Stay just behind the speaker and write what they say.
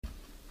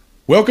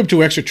Welcome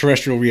to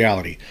Extraterrestrial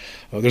Reality.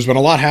 There's been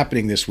a lot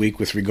happening this week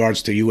with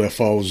regards to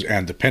UFOs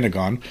and the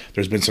Pentagon.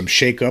 There's been some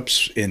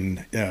shakeups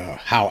in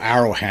how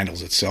AARO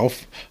handles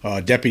itself.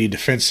 Deputy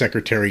Defense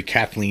Secretary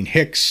Kathleen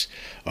Hicks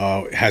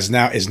is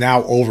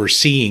now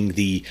overseeing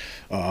the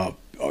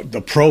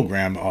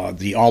program,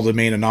 the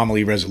All-Domain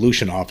Anomaly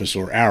Resolution Office,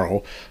 or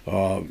AARO.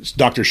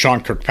 Dr.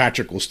 Sean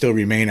Kirkpatrick will still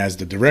remain as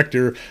the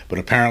director, but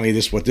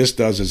apparently what this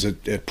does is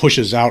it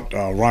pushes out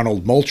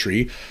Ronald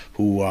Moultrie,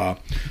 who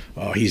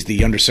he's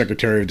the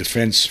Undersecretary of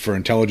Defense for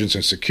Intelligence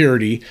and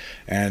Security,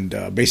 and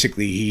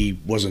basically he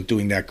wasn't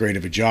doing that great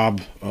of a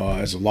job,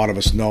 as a lot of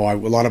us know. A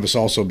lot of us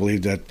also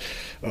believe that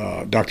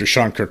Dr.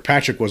 Sean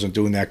Kirkpatrick wasn't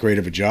doing that great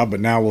of a job,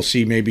 but now we'll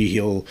see maybe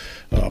he'll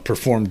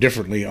perform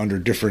differently under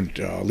different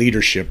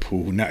leadership,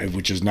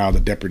 which is now the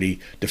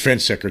Deputy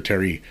Defense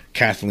Secretary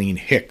Kathleen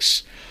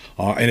Hicks.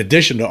 In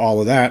addition to all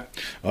of that,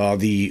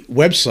 the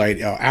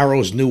website,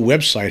 AARO's new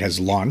website has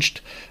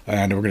launched,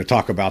 and we're going to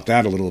talk about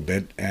that a little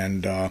bit.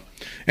 And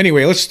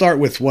anyway, let's start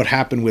with what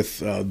happened with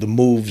the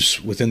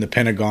moves within the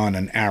Pentagon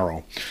and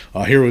AARO.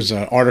 Here was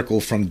an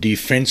article from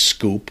Defense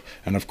Scoop,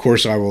 and of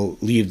course I will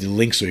leave the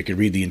link so you can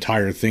read the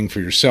entire thing for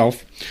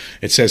yourself.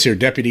 It says here,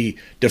 Deputy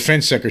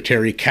Defense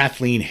Secretary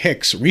Kathleen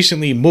Hicks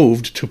recently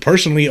moved to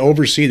personally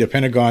oversee the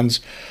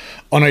Pentagon's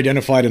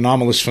Unidentified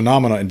Anomalous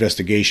Phenomena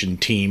Investigation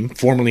Team,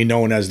 formerly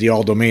known as the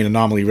All-Domain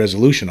Anomaly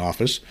Resolution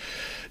Office,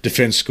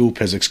 Defense Scoop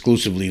has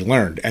exclusively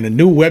learned. And a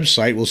new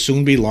website will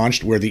soon be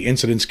launched where the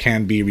incidents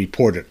can be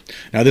reported.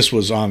 Now, this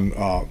was on,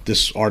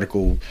 this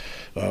article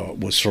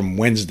was from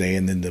Wednesday,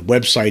 and then the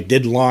website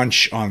did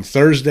launch on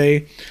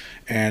Thursday.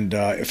 And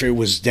if it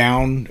was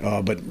down,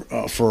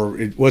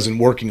 it wasn't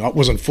working, it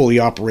wasn't fully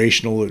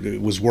operational.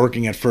 It was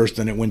working at first,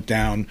 then it went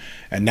down,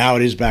 and now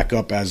it is back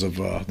up as of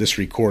this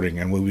recording.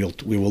 And we will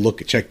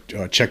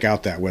check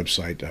out that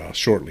website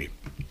shortly.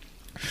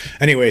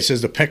 Anyway, it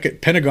says the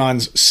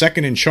Pentagon's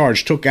second in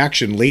charge took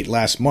action late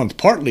last month,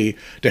 partly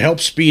to help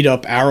speed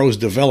up AARO's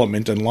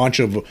development and launch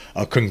of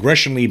a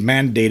congressionally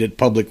mandated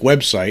public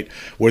website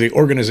where the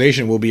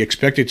organization will be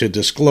expected to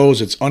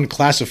disclose its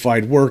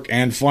unclassified work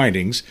and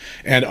findings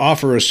and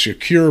offer a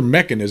secure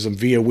mechanism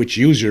via which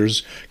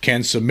users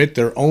can submit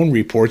their own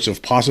reports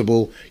of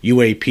possible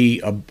UAP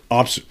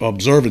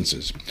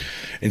observances.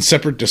 In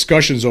separate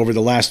discussions over the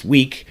last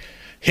week,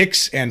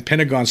 Hicks and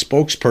Pentagon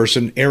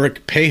spokesperson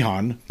Eric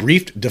Pahan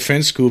briefed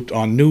Defense Scoop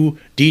on new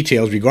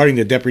details regarding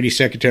the Deputy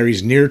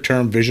Secretary's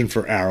near-term vision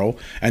for AARO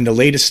and the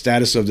latest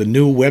status of the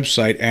new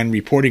website and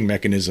reporting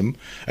mechanism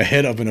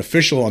ahead of an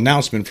official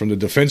announcement from the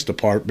Defense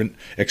Department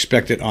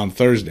expected on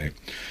Thursday.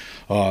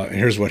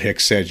 Here's what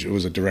Hicks said. It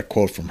was a direct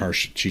quote from her.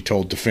 She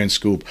told Defense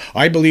Scoop,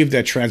 "I believe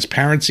that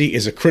transparency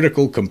is a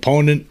critical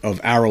component of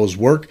AARO's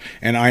work,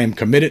 and I am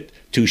committed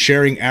to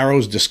sharing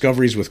AARO's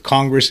discoveries with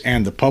Congress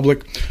and the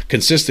public,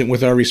 consistent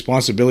with our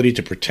responsibility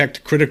to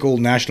protect critical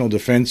national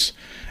defense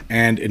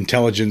and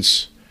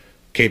intelligence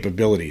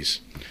capabilities."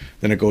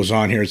 Then it goes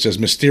on here. It says,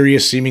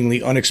 mysterious,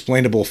 seemingly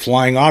unexplainable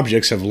flying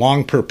objects have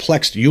long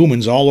perplexed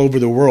humans all over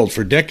the world.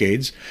 For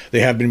decades,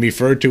 they have been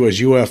referred to as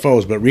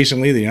UFOs, but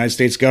recently the United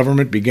States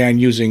government began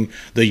using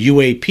the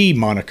UAP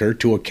moniker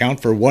to account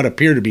for what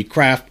appear to be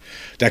craft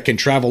that can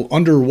travel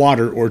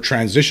underwater or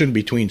transition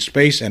between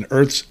space and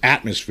Earth's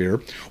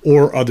atmosphere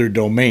or other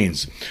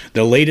domains.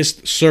 The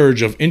latest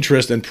surge of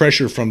interest and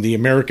pressure from the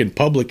American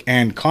public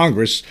and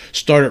Congress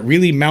started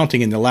really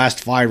mounting in the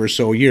last 5 or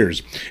so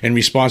years in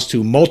response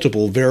to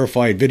multiple verified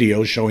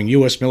videos showing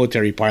U.S.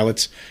 military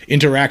pilots'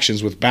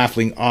 interactions with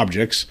baffling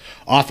objects,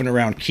 often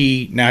around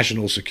key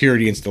national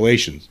security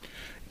installations.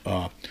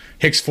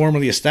 Hicks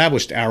formally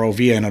established AARO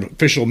via an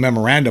official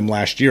memorandum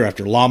last year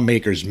after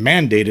lawmakers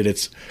mandated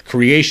its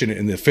creation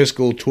in the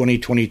fiscal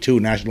 2022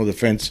 National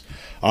Defense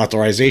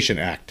Authorization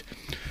Act.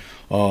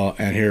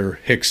 And here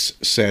Hicks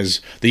says,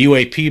 the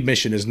UAP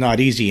mission is not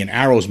easy, and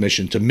AARO's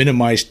mission to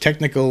minimize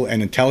technical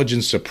and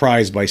intelligence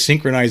surprise by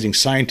synchronizing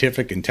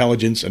scientific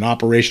intelligence and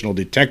operational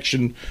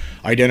detection,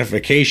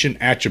 identification,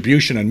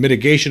 attribution, and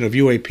mitigation of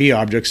UAP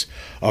objects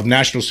of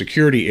national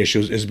security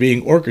issues is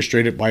being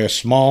orchestrated by a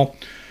small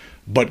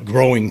but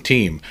growing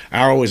team.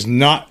 AARO is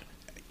not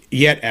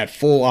yet at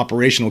full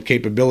operational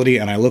capability,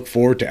 and I look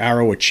forward to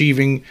AARO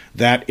achieving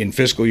that in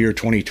fiscal year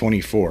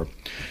 2024.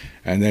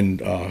 And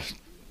then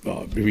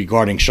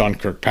regarding Sean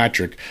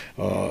Kirkpatrick,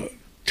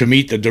 to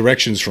meet the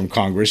directions from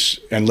Congress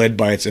and led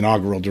by its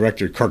inaugural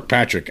director,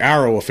 Kirkpatrick,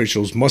 AARO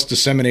officials must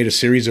disseminate a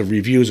series of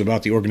reviews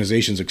about the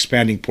organization's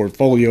expanding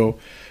portfolio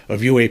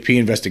of UAP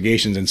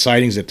investigations and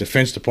sightings that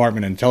Defense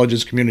Department and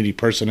intelligence community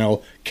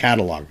personnel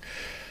catalog.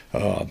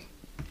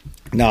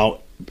 Now,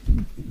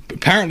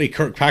 apparently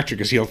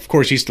Kirkpatrick is, of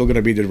course, he's still going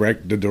to be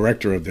the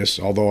director of this,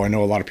 although I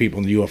know a lot of people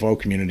in the UFO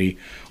community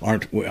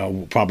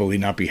will probably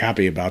not be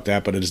happy about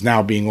that, but it is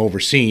now being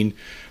overseen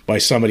by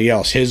somebody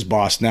else. His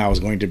boss now is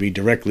going to be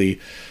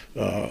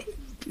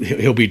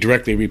he'll be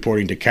directly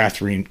reporting to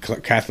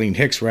Kathleen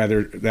Hicks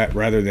rather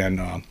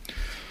than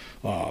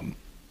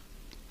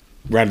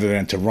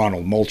to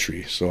Ronald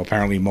Moultrie. So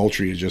apparently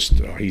Moultrie is just,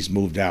 he's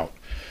moved out.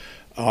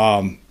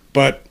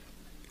 But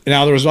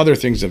Now, there was other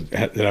things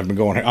that have been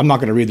going on. I'm not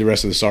going to read the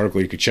rest of this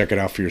article. You could check it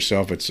out for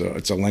yourself. It's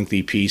a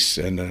lengthy piece,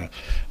 and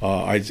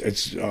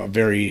it's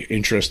very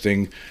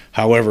interesting.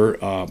 However,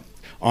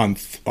 on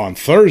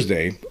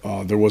Thursday,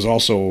 there was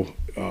also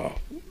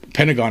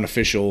Pentagon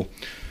official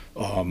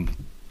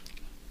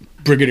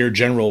Brigadier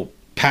General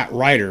Pat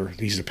Ryder.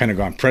 He's the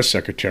Pentagon press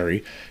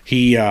secretary.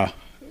 He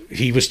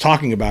was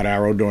talking about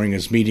AARO during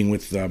his meeting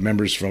with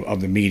members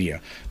of the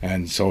media.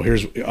 And so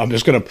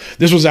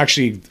this was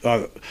actually,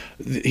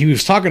 he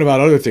was talking about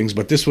other things,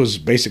 but this was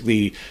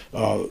basically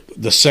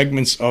the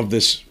segments of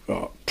this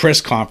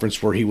press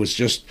conference where he was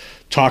just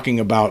talking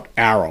about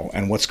AARO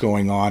and what's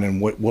going on and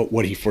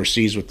what he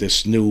foresees with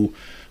this new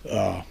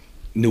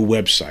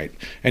website.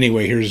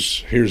 Anyway,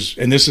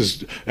 and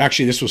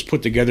this was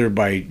put together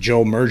by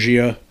Joe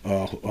Murgia.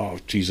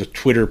 He's a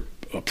Twitter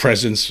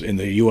presence in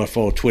the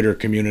UFO Twitter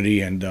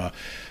community, and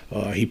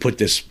he put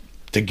this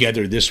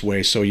together this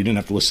way so you didn't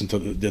have to listen to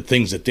the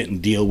things that didn't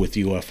deal with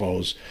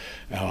UFOs.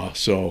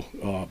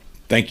 So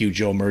thank you,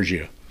 Joe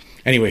Murgia.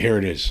 Anyway, here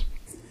it is.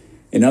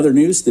 In other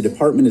news, the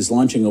department is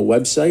launching a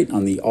website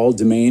on the All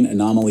Domain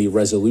Anomaly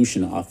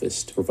Resolution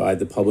Office to provide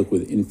the public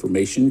with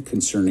information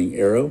concerning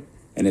AARO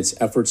and its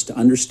efforts to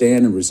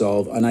understand and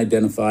resolve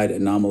unidentified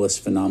anomalous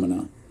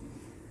phenomena.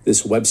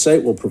 This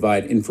website will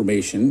provide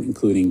information,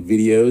 including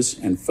videos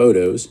and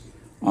photos,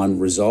 on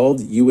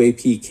resolved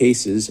UAP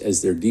cases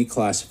as they're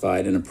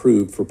declassified and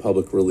approved for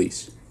public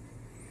release.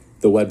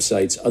 The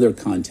website's other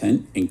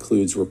content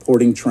includes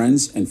reporting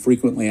trends and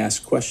frequently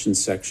asked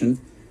questions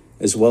section,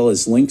 as well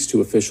as links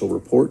to official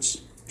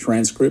reports,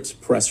 transcripts,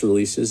 press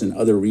releases, and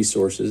other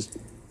resources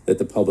that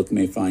the public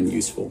may find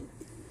useful.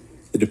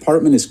 The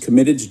department is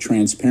committed to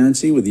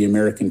transparency with the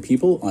American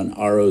people on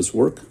AARO's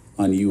work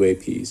on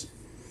UAPs.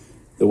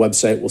 The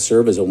website will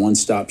serve as a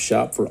one-stop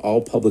shop for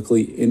all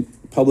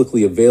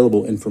publicly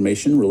available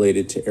information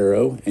related to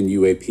AARO and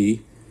UAP,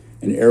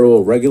 and AARO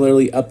will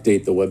regularly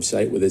update the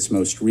website with its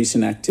most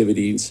recent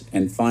activities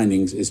and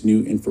findings as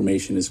new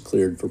information is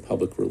cleared for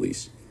public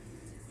release.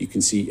 You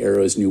can see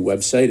AARO's new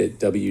website at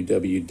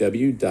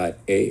www.aaro.mil.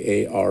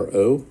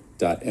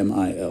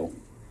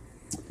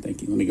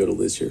 Thank you. Let me go to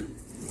Liz here.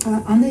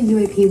 On the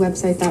UAP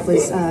website that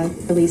was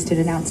released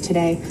and announced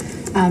today,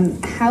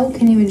 how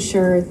can you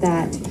ensure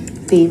that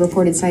the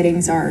reported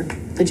sightings are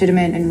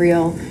legitimate and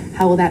real?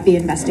 How will that be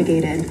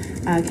investigated?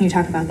 Can you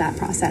talk about that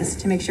process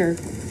to make sure,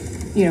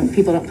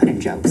 people don't put in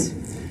jokes?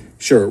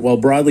 Sure. Well,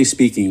 broadly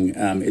speaking,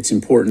 it's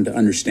important to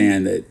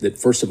understand that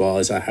first of all,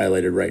 as I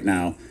highlighted right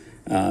now,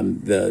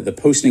 the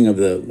posting of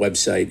the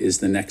website is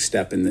the next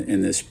step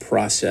in this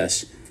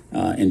process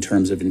in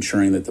terms of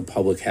ensuring that the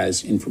public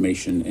has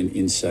information and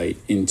insight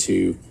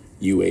into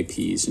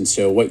UAPs. And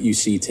so what you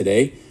see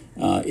today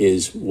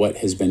is what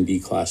has been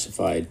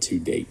declassified to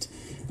date.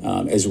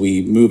 As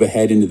we move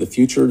ahead into the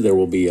future, there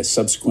will be a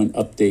subsequent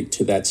update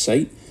to that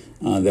site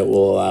that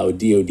will allow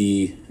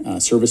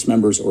DoD service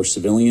members or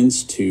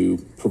civilians to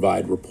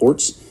provide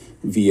reports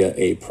via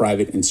a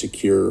private and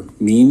secure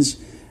means.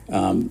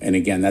 And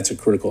again, that's a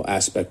critical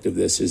aspect of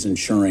this, is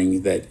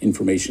ensuring that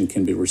information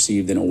can be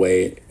received in a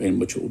way in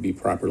which it will be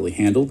properly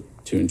handled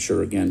to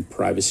ensure, again,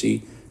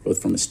 privacy, both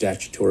from a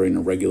statutory and a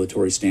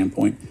regulatory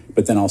standpoint,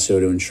 but then also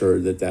to ensure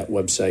that that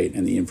website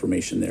and the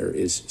information there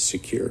is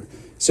secure.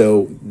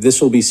 So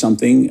this will be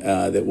something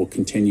that we'll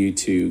continue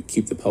to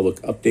keep the public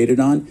updated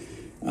on.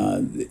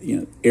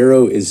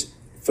 AARO is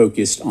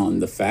focused on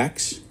the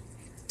facts,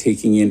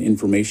 taking in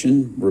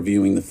information,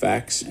 reviewing the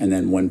facts, and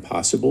then when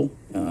possible,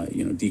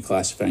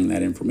 declassifying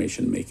that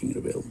information and making it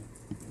available.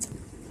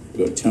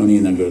 Go to Tony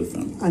and then go to the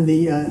phone. On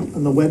the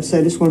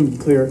website, I just want to be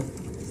clear,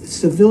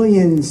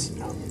 civilians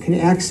can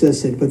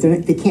access it, but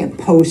they can't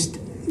post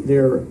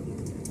their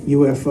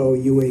UFO,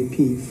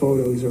 UAP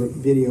photos or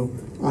video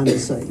on the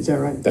site. Is that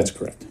right? That's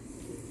correct.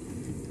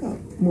 On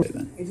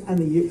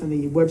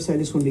the website, I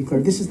just want to be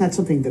clear, this is not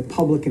something the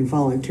public can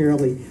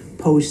voluntarily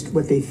post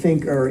what they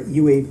think are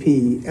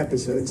UAP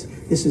episodes.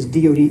 This is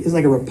DoD, it's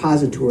like a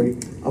repository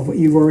of what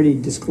you've already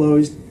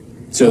disclosed.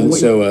 So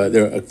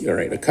there are, all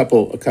right, a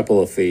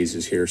couple of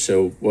phases here.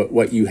 So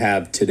what you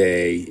have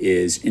today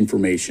is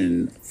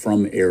information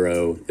from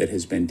AARO that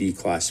has been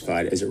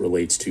declassified as it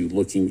relates to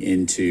looking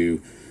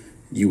into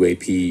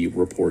UAP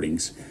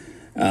reportings.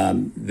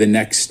 The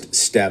next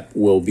step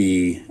will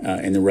be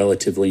in the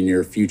relatively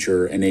near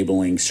future,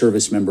 enabling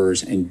service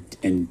members and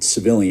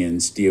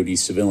civilians, DoD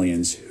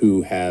civilians,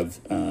 who have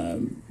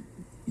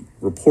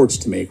reports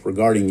to make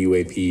regarding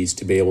UAPs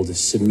to be able to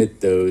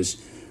submit those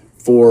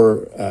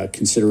for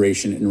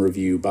consideration and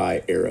review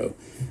by AARO.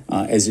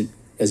 As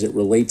it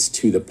relates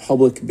to the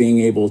public being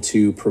able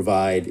to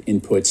provide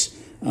inputs,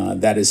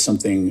 that is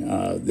something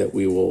that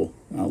we will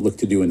look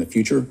to do in the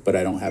future, but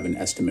I don't have an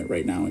estimate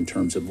right now in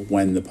terms of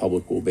when the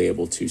public will be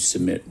able to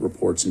submit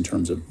reports in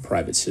terms of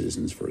private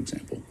citizens, for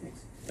example.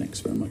 Thanks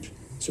very much,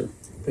 sir.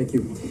 Thank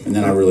you. And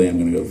then I really am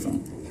going to go to the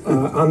phone.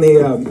 On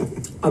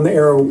the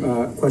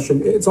AARO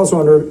question, it's also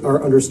under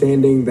our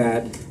understanding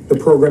that the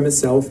program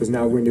itself is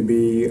now going to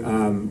be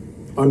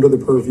under the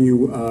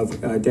purview of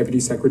Deputy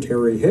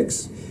Secretary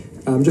Hicks.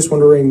 I'm just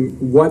wondering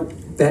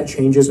what that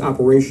changes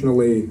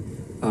operationally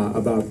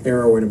about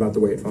AARO and about the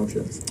way it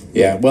functions?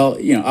 Yeah, well,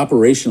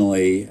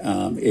 operationally,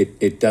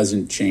 it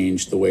doesn't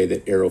change the way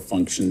that AARO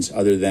functions,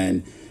 other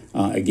than,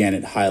 again,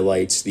 it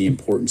highlights the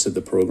importance of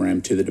the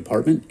program to the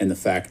department and the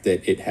fact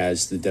that it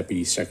has the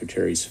Deputy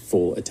Secretary's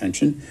full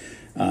attention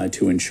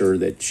to ensure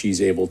that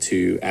she's able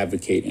to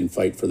advocate and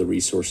fight for the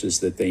resources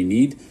that they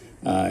need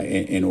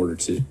in order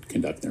to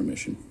conduct their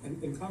mission.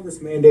 And Congress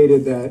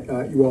mandated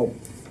that you all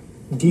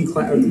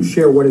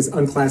share what is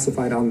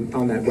unclassified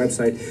on that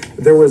website.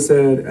 There was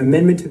an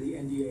amendment to the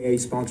NDAA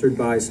sponsored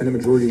by Senate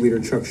Majority Leader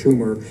Chuck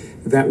Schumer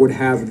that would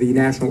have the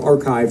National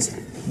Archives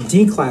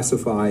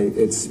declassify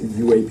its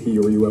UAP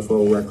or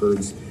UFO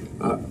records.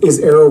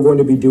 Is AARO going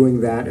to be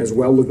doing that as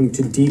well, looking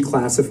to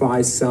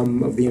declassify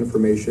some of the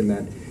information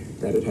that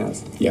it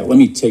has? Yeah, let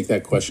me take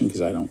that question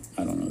because I don't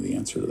know the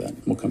answer to that.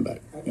 We'll come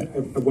back. Yeah. I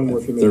have one more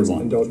if you may Third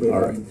one. indulge me.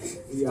 All right.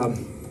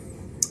 The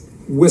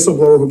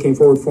whistleblower who came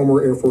forward,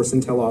 former Air Force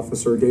Intel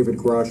officer David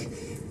Grush,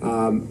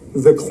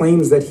 the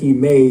claims that he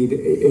made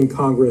in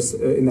Congress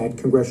in that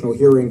congressional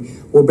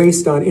hearing were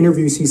based on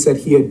interviews he said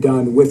he had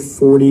done with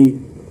 40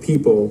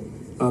 people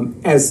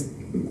as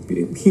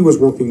he was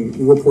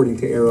reporting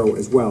to AARO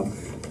as well.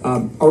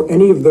 Are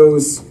any of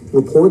those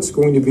reports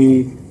going to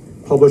be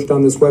published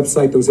on this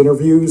website, those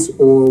interviews,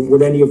 or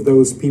would any of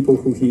those people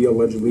who he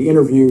allegedly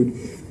interviewed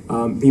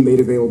be made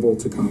available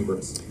to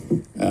Congress?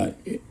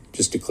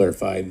 Just to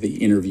clarify,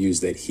 the interviews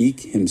that he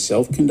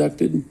himself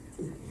conducted?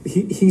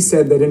 He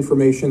said that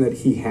information that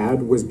he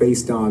had was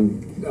based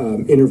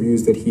on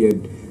interviews that he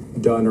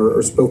had done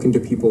or spoken to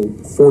people,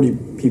 40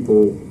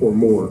 people or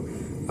more.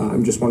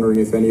 I'm just wondering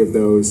if any of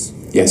those...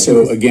 Yeah,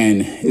 so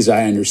again, as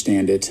I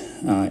understand it,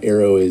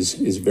 AARO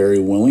is very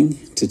willing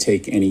to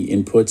take any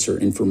inputs or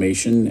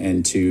information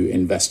and to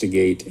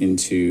investigate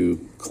into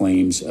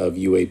claims of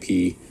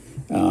UAP.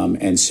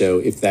 And so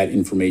if that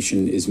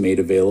information is made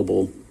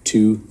available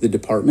to the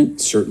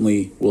department,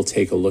 certainly we'll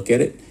take a look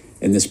at it.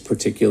 In this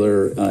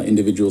particular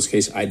individual's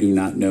case, I do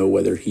not know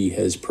whether he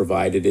has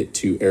provided it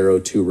to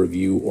AARO to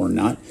review or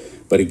not.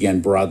 But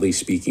again, broadly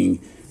speaking,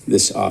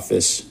 this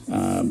office,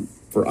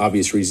 for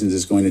obvious reasons,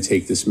 is going to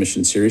take this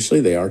mission seriously.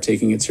 They are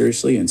taking it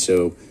seriously, and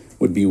so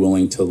would be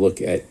willing to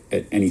look at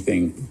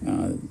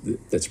anything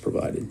that's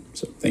provided.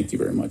 So thank you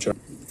very much. I'll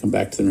come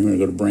back to the room. We're going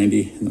to go to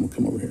Brandy, and then we'll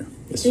come over here.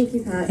 Yes. Thank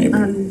you, Pat. Hey,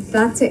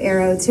 back to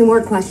AARO, 2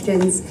 more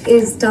questions.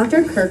 Is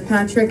Dr.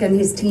 Kirkpatrick and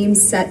his team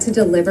set to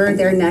deliver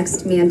their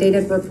next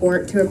mandated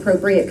report to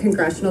appropriate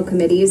congressional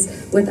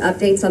committees with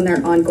updates on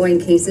their ongoing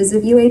cases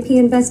of UAP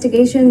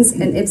investigations?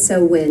 And if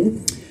so,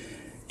 when?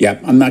 Yeah,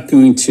 I'm not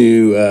going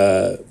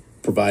to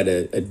provide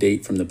a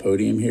date from the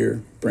podium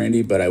here,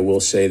 Brandy, but I will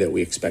say that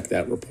we expect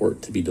that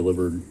report to be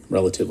delivered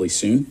relatively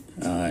soon.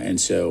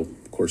 And so,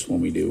 of course,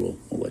 when we do,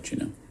 we'll let you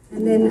know.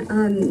 And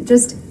then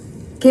just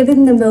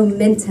given the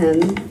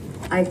momentum,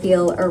 I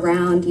feel,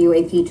 around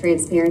UAP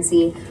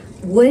transparency,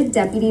 would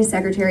Deputy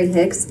Secretary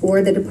Hicks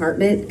or the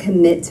department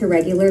commit to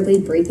regularly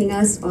briefing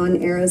us on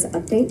AARO's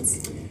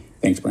updates?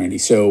 Thanks, Brandy.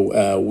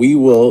 So we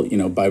will,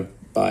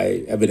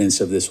 by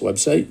evidence of this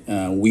website,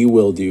 we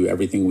will do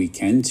everything we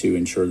can to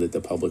ensure that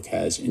the public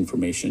has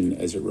information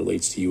as it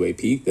relates to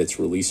UAP that's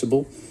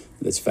releasable,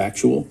 that's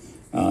factual.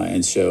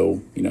 And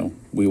so,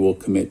 we will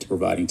commit to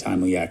providing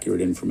timely,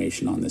 accurate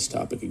information on this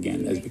topic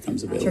again as it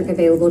becomes available.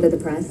 Available to the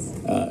press?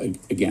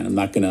 Again, I'm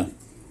not going to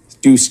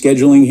do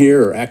scheduling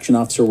here or action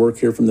officer work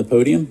here from the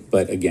podium,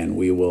 but again,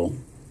 we will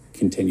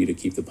continue to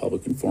keep the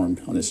public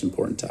informed on this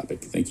important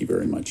topic. Thank you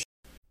very much.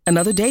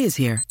 Another day is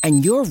here,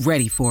 and you're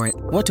ready for it.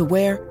 What to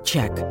wear?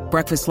 Check.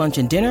 Breakfast, lunch,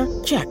 and dinner?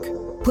 Check.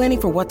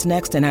 Planning for what's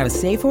next and how to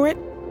save for it?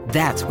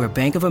 That's where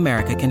Bank of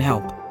America can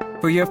help.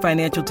 For your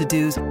financial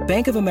to-dos,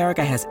 Bank of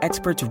America has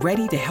experts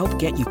ready to help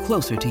get you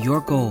closer to your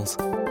goals.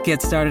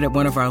 Get started at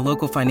one of our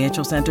local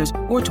financial centers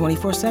or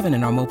 24/7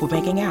 in our mobile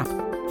banking app.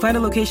 Find a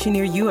location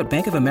near you at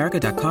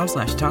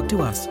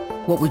bankofamerica.com/talktous.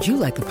 What would you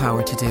like the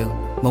power to do?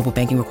 Mobile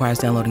banking requires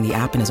downloading the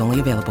app and is only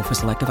available for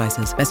select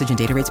devices. Message and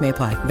data rates may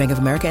apply. Bank of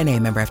America N.A.,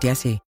 member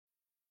FDIC.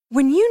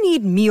 When you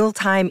need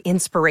mealtime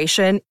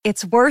inspiration,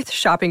 it's worth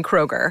shopping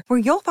Kroger, where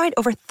you'll find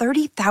over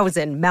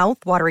 30,000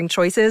 mouth-watering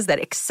choices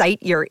that excite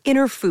your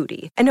inner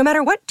foodie. And no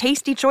matter what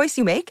tasty choice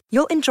you make,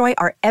 you'll enjoy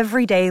our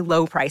everyday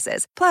low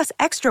prices, plus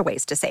extra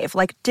ways to save,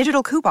 like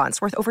digital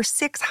coupons worth over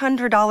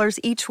 $600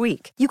 each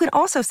week. You can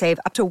also save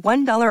up to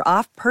 $1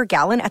 off per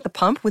gallon at the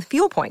pump with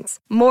fuel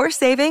points. More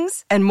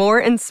savings and more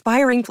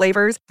inspiring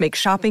flavors make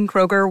shopping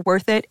Kroger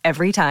worth it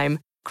every time.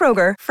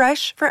 Kroger,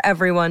 fresh for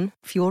everyone.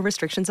 Fuel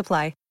restrictions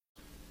apply.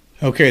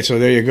 Okay, so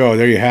there you go.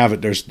 There you have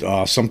it. There's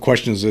some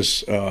questions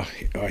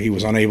he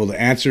was unable to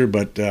answer,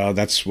 but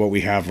that's what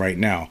we have right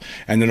now.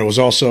 And then there was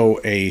also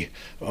a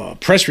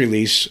press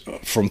release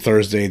from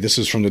Thursday. This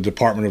is from the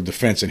Department of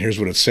Defense, and here's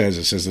what it says.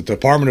 It says, the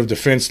Department of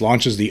Defense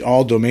launches the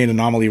All-Domain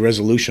Anomaly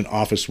Resolution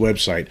Office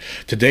website.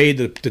 Today,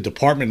 the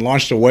department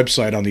launched a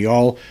website on the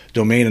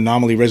All-Domain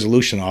Anomaly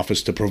Resolution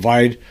Office to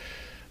provide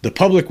the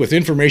public with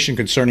information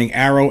concerning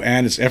AARO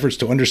and its efforts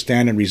to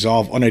understand and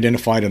resolve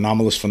unidentified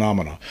anomalous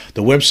phenomena.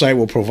 The website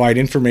will provide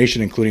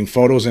information including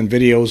photos and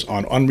videos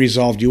on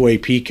unresolved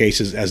UAP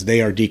cases as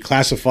they are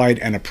declassified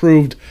and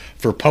approved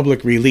for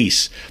public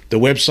release. The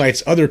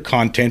website's other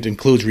content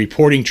includes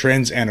reporting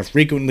trends and a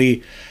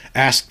frequently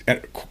asked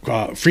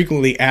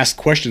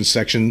questions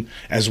section,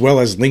 as well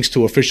as links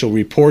to official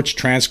reports,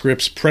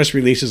 transcripts, press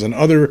releases, and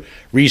other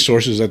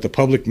resources that the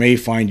public may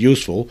find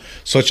useful,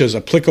 such as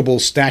applicable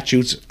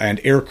statutes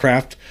and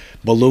aircraft,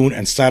 balloon,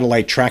 and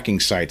satellite tracking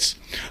sites.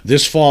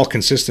 This fall,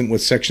 consistent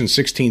with Section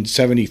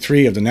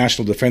 1673 of the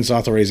National Defense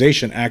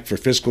Authorization Act for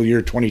fiscal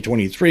year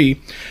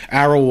 2023,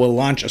 AARO will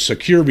launch a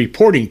secure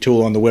reporting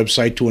tool on the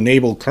website to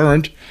enable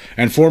current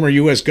and former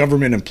U.S.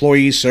 government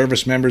employees,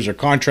 service members, or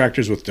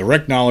contractors with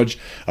direct knowledge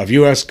of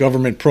U.S.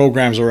 government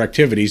programs or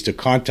activities to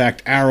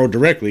contact AARO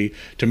directly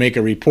to make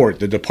a report.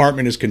 The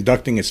department is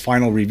conducting its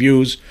final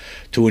reviews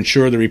to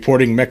ensure the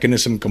reporting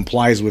mechanism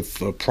complies with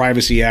the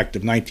Privacy Act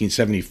of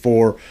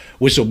 1974,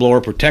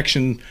 Whistleblower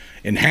Protection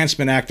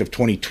Enhancement Act of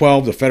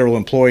 2012, the Federal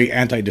Employee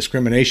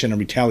Anti-Discrimination and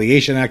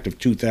Retaliation Act of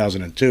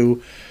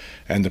 2002,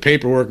 and the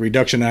Paperwork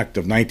Reduction Act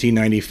of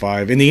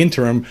 1995. In the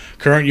interim,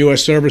 current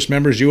U.S. service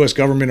members, U.S.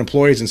 government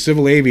employees, and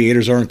civil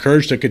aviators are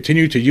encouraged to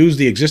continue to use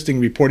the existing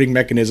reporting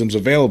mechanisms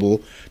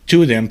available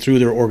to them through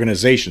their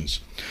organizations.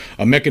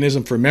 A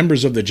mechanism for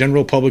members of the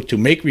general public to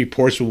make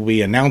reports will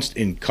be announced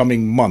in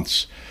coming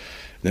months.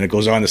 Then it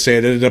goes on to say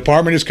that the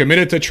department is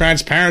committed to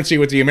transparency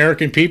with the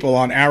American people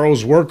on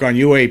AARO's work on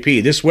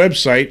UAP. This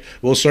website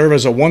will serve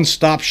as a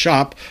one-stop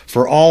shop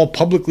for all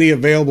publicly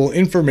available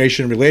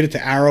information related to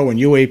AARO and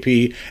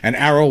UAP, and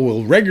AARO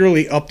will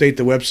regularly update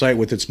the website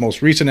with its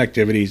most recent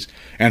activities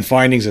and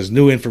findings as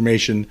new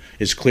information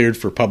is cleared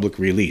for public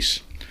release.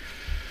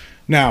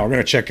 Now, we're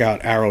going to check out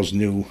AARO's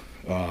new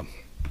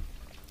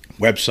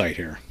website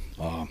here.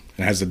 It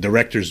has the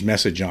director's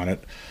message on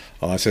it.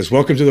 It says,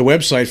 welcome to the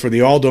website for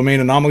the All-Domain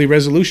Anomaly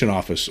Resolution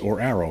Office, or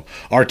AARO.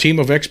 Our team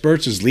of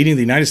experts is leading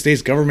the United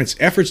States government's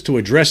efforts to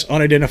address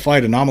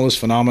unidentified anomalous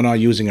phenomena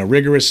using a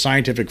rigorous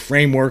scientific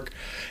framework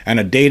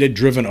and a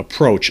data-driven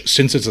approach.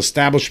 Since its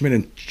establishment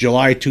in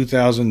July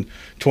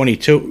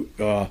 2022,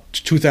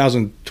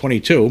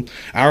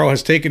 AARO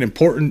has taken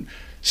important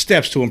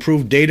steps to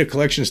improve data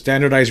collection,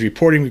 standardize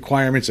reporting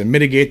requirements, and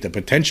mitigate the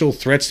potential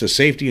threats to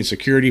safety and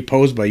security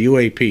posed by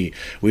UAP.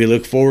 We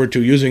look forward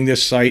to using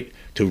this site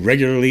to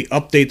regularly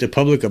update the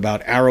public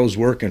about AARO's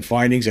work and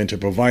findings and to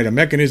provide a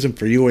mechanism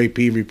for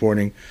UAP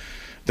reporting.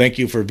 Thank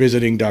you for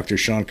visiting Dr.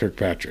 Sean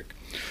Kirkpatrick.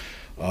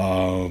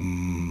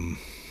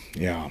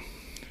 Yeah.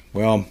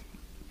 Well,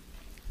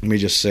 let me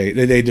just say,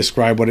 they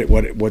describe what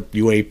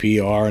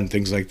UAP are and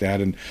things like that.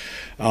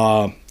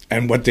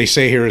 And what they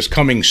say here is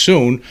coming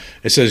soon.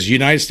 It says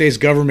United States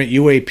government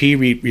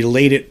UAP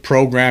related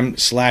program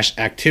 /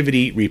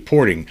 activity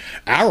reporting.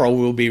 AARO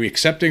will be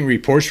accepting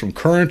reports from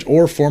current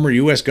or former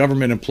U.S.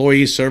 government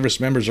employees, service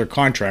members, or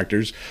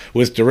contractors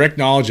with direct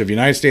knowledge of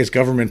United States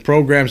government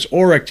programs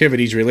or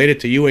activities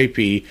related to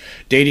UAP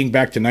dating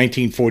back to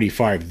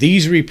 1945.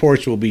 These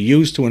reports will be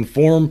used to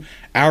inform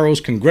AARO's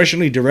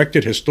congressionally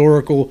directed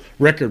historical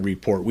record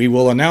report. We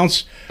will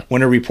announce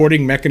when a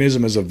reporting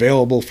mechanism is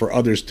available for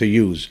others to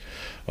use.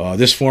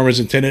 This form is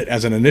intended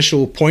as an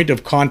initial point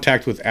of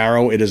contact with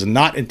AARO. It is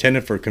not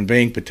intended for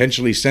conveying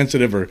potentially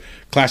sensitive or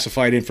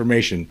classified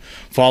information.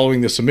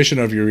 Following the submission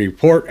of your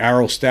report,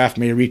 AARO staff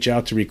may reach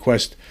out to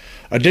request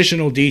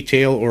additional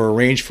detail or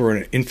arrange for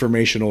an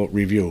informational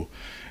review.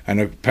 And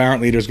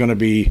apparently there's going to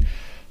be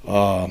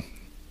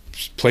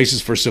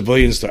places for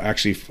civilians to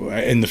actually,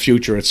 in the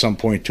future at some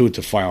point too,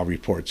 to file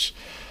reports.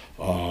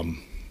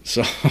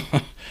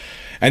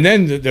 And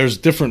then there's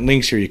different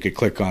links here you could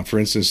click on. For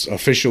instance,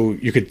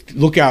 you could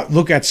look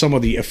at some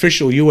of the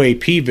official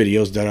UAP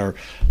videos that are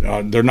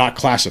they're not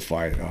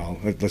classified.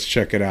 Let's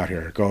check it out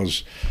here. It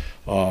goes.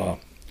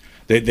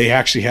 They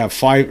actually have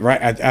 5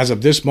 right as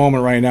of this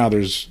moment right now.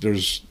 There's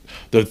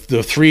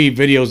the 3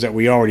 videos that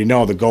we already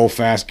know, the Go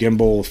Fast,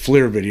 Gimbal,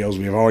 FLIR videos.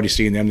 We've already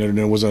seen them.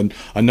 There was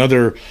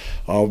another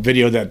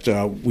video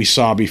that we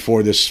saw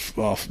before this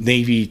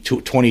Navy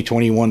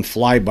 2021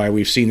 flyby.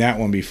 We've seen that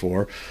one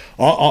before.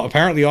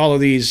 Apparently all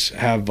of these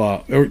have,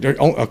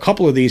 a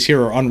couple of these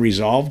here are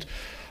unresolved.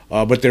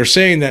 But they're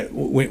saying that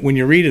when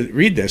you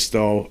read this,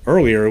 though,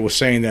 earlier it was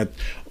saying that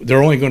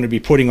they're only going to be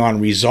putting on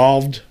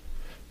resolved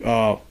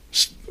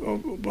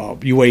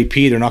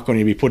UAP. They're not going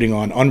to be putting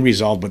on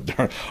unresolved,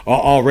 but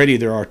already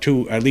there are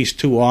at least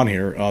two on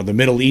here. The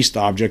Middle East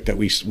object that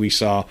we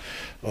saw,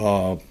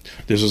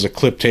 this was a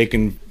clip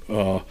taken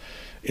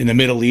in the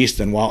Middle East,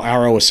 and while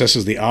AARO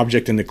assesses the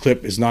object in the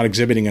clip is not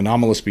exhibiting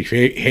anomalous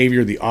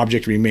behavior, the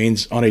object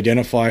remains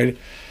unidentified.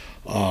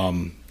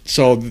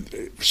 So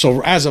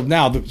as of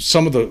now,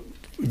 some of the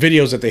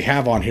videos that they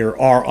have on here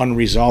are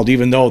unresolved,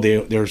 even though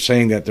they're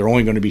saying that they're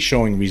only going to be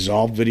showing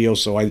resolved videos.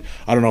 So I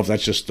don't know if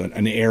that's just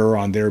an error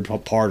on their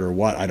part or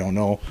what. I don't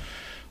know.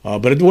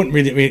 But it wouldn't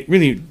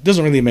really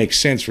doesn't really make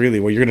sense, really,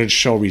 where you're going to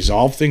show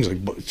resolve things like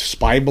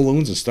spy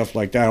balloons and stuff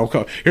like that.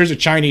 Okay, here's a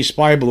Chinese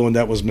spy balloon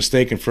that was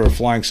mistaken for a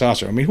flying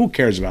saucer. I mean, who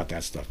cares about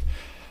that stuff?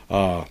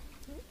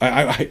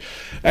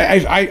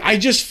 I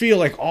just feel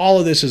like all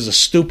of this is a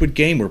stupid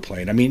game we're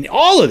playing. I mean,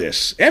 all of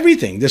this,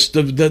 everything,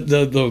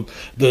 the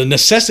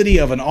necessity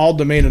of an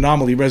all-domain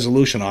anomaly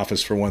resolution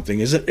office, for one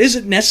thing. Is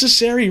it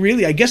necessary,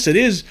 really? I guess it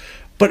is.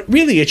 But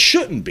really, it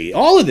shouldn't be.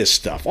 All of this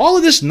stuff, all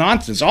of this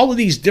nonsense, all of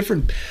these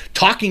different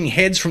talking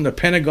heads from the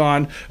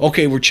Pentagon.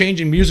 Okay, we're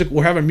changing music.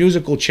 We're having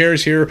musical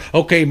chairs here.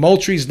 Okay,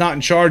 Moultrie's not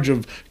in charge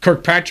of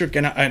Kirkpatrick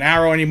and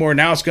AARO anymore.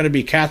 Now it's going to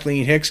be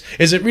Kathleen Hicks.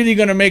 Is it really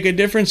going to make a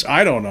difference?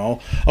 I don't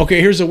know.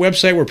 Okay, here's a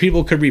website where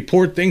people could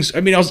report things.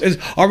 I mean,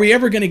 are we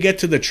ever going to get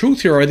to the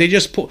truth here? Or are they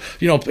just,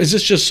 is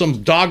this just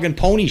some dog and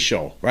pony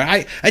show,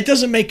 right? It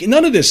doesn't make,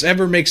 none of this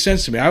ever makes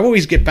sense to me. I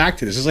always get back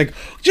to this. It's like,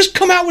 just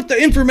come out with the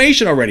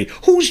information already.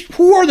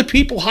 Who are the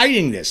people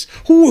hiding this?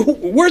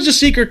 Where's the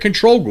secret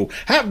control group?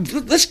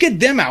 Let's get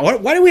them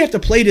out. Why do we have to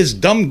play this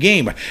dumb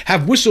game?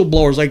 Have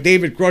whistleblowers like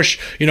David Grush,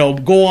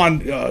 go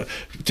on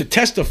to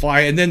testify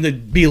and then to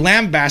be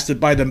lambasted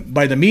by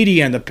the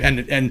media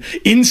and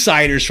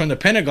insiders from the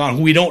Pentagon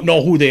who we don't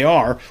know who they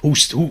are,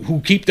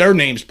 who keep their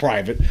names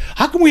private.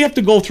 How come we have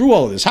to go through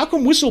all of this? How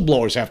come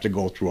whistleblowers have to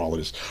go through all of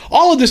this?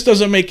 All of this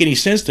doesn't make any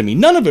sense to me.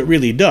 None of it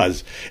really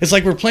does. It's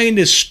like we're playing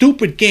this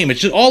stupid game.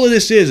 It's just all of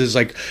this is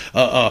like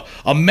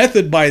a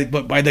method by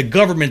the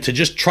government to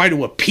just try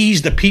to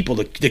appease the people.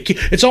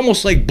 It's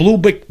almost like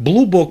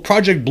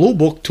Project Blue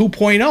Book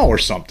 2.0 or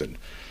something.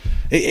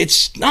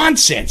 It's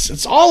nonsense.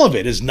 It's all of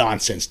it is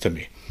nonsense to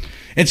me.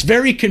 It's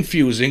very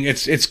confusing.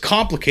 It's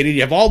complicated.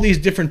 You have all these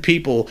different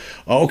people.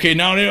 Okay,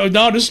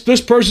 now this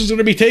person's going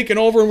to be taken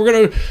over, and we're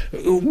going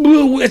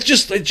to. It's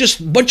just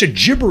a bunch of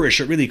gibberish.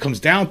 It really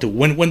comes down to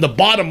when the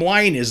bottom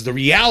line is the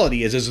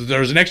reality is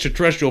there's an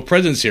extraterrestrial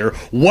presence here.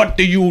 What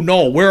do you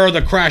know? Where are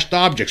the crashed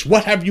objects?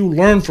 What have you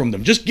learned from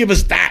them? Just give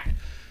us that.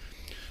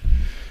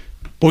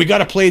 But we got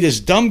to play this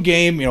dumb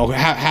game,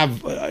 have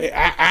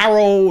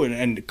AARO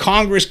and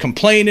Congress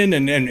complaining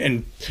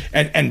and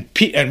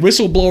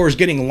whistleblowers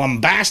getting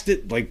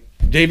lambasted like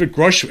David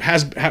Grush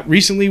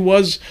recently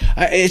was.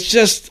 It's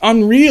just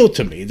unreal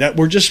to me that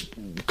we're just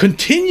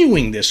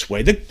continuing this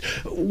way.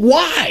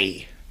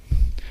 Why?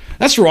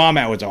 That's where I'm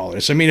at with all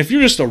this. I mean, if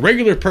you're just a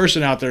regular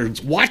person out there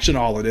watching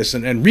all of this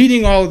and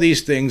reading all of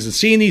these things and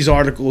seeing these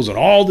articles and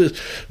all this,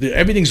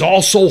 everything's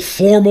all so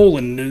formal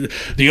and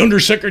the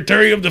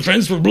Undersecretary of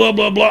Defense for blah,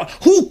 blah, blah.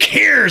 Who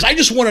cares? I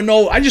just want to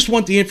know. I just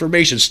want the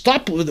information.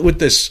 Stop with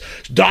this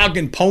dog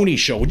and pony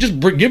show. Just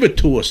give it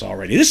to us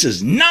already. This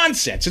is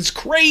nonsense. It's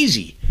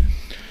crazy.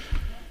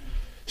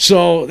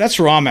 So that's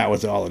where I'm at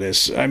with all of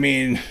this. I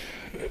mean...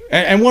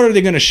 And what are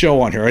they going to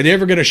show on here? Are they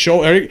ever going to show,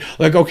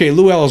 like, okay,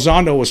 Lou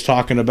Elizondo was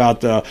talking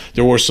about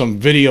there were some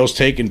videos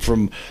taken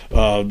from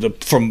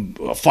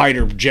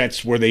fighter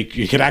jets where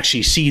you could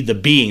actually see the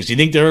beings. Do you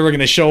think they're ever going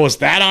to show us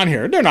that on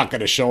here? They're not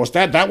going to show us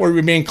that. That will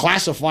remain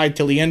classified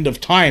till the end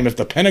of time if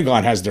the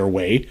Pentagon has their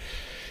way.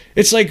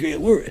 It's like,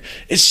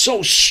 it's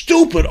so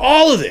stupid.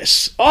 All of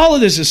this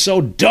is so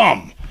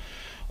dumb.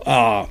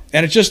 And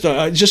it's just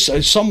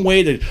some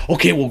way that,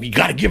 okay, well, we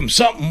got to give them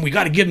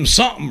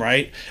something,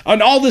 right?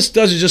 And all this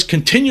does is just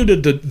continue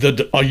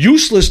a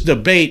useless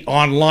debate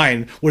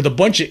online with a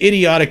bunch of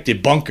idiotic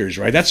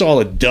debunkers, right? That's all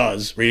it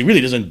does. It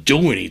really doesn't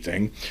do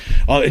anything.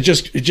 It's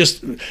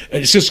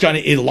just going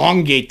to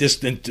elongate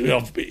this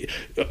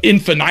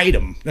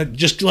infinitum.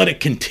 Just let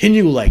it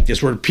continue like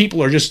this, where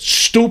people are just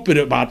stupid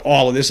about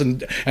all of this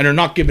and are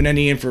not given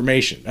any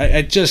information.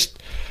 It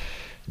just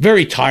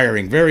very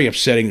tiring, very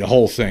upsetting, the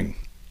whole thing.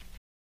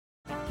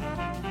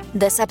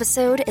 This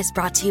episode is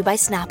brought to you by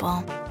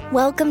Snapple.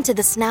 Welcome to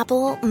the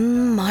Snapple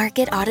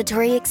Market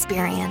Auditory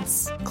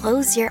Experience.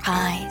 Close your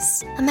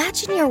eyes.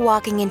 Imagine you're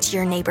walking into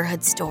your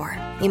neighborhood store.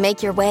 You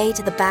make your way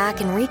to the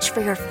back and reach for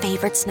your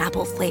favorite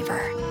Snapple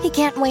flavor. You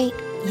can't wait.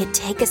 You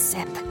take a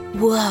sip.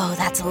 Whoa,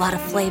 that's a lot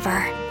of flavor.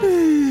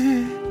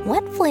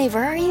 What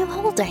flavor are you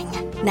holding?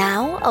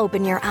 Now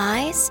open your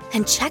eyes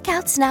and check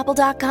out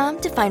Snapple.com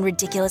to find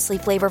ridiculously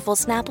flavorful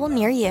Snapple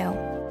near you.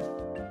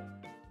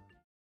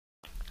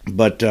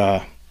 But,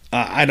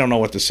 I don't know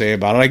what to say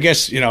about it. I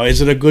guess, is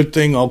it a good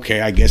thing?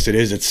 Okay, I guess it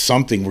is. It's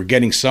something. We're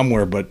getting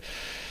somewhere, but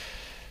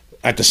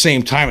at the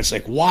same time, it's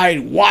like, why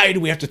do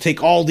we have to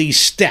take all these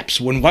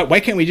steps? Why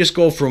can't we just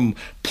go from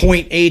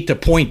point A to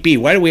point B?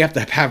 Why do we have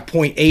to have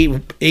point A,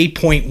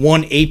 8.1,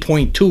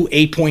 8.2,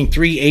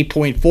 8.3,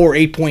 8.4,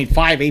 8.5,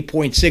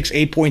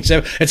 8.6,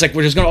 8.7? It's like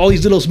we're just got all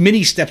these little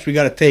mini steps we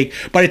got to take.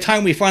 By the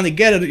time we finally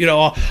get it,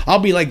 I'll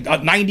be like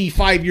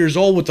 95 years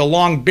old with a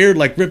long beard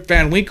like Rip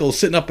Van Winkle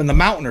sitting up in the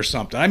mountain or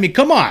something. I mean,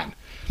 come on.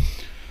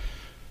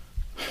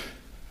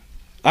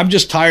 I'm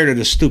just tired of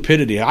the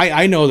stupidity.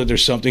 I know that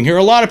there's something here.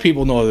 A lot of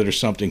people know that there's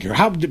something here.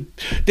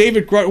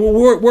 David,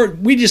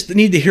 we just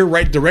need to hear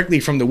right directly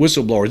from the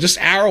whistleblowers. This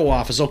AARO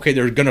office, okay,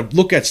 they're going to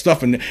look at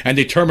stuff and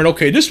determine,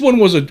 okay, this one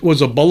was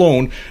a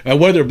balloon, a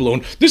weather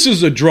balloon. This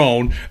is a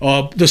drone.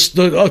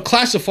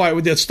 Classify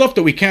with the stuff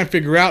that we can't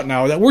figure out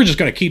now. That we're just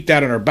going to keep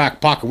that in our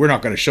back pocket. We're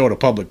not going to show the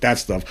public that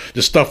stuff.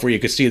 The stuff where you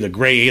could see the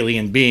gray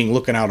alien being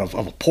looking out of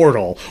a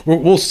porthole.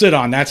 We'll sit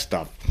on that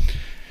stuff.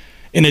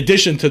 In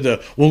addition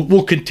to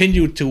we'll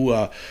continue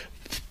to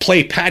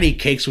play patty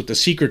cakes with the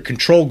secret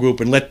control group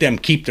and let them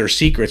keep their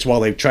secrets while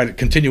they try to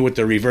continue with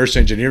their reverse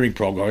engineering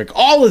program. Like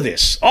all of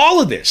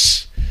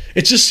this,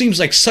 it just seems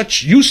like so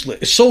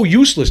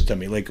useless to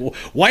me. Like,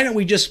 why don't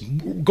we just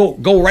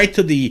go right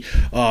to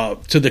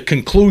the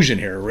conclusion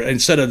here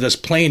instead of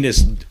just playing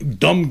this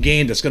dumb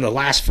game that's going to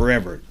last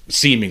forever,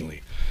 seemingly.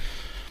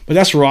 But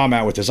that's where I'm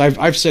at with this.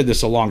 I've said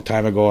this a long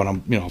time ago, and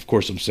I'm of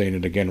course I'm saying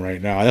it again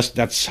right now.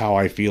 That's how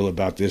I feel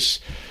about this.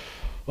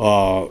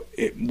 What's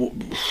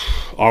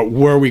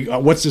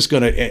this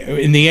going to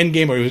in the end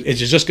game? Or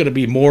is it just going to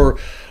be more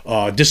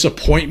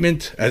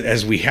disappointment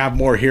as we have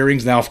more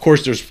hearings? Now, of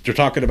course, they're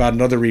talking about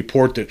another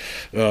report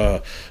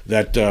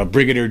that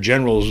Brigadier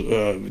General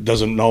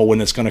doesn't know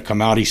when it's going to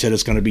come out. He said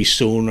it's going to be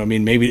soon. I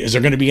mean, maybe is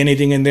there going to be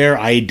anything in there?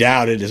 I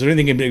doubt it. Is there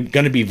anything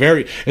going to be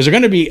Is there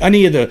going to be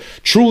any of the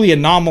truly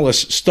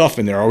anomalous stuff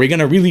in there? Are we going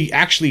to really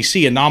actually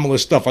see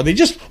anomalous stuff? Why don't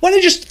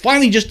they just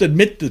finally just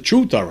admit the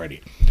truth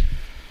already?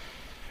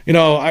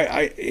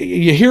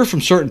 You hear from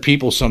certain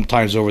people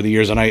sometimes over the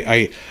years, and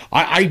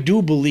I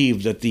do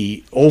believe that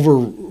the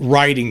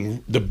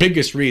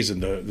biggest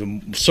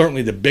reason,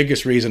 certainly the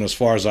biggest reason as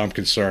far as I'm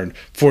concerned,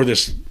 for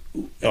this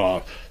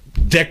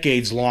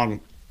decades-long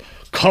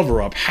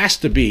cover-up has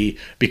to be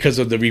because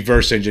of the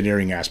reverse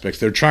engineering aspects.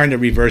 They're trying to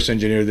reverse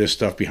engineer this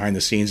stuff behind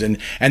the scenes, and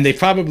they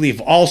probably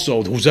have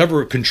also, who's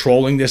ever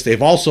controlling this,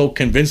 they've also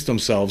convinced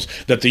themselves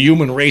that the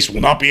human race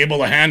will not be able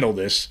to handle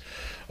this.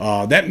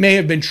 That may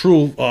have been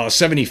true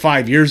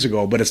 75 years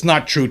ago, but it's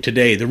not true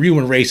today. The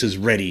human race is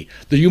ready.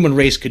 The human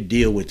race could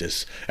deal with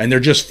this, and they're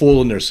just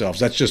fooling themselves.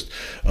 That's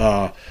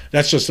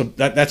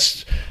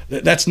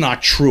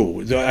not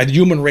true. The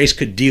human race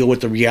could deal with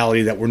the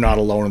reality that we're not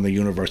alone in the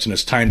universe, and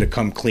it's time to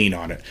come clean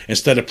on it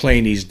instead of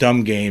playing these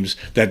dumb games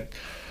that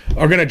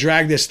are going to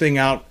drag this thing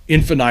out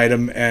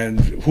infinitum, and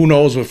who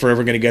knows if we're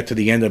ever going to get to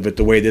the end of it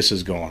the way this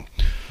is going.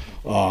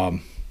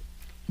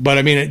 But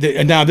I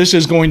mean, now this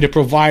is going to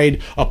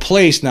provide a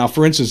place. Now,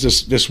 for instance,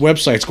 this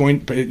website's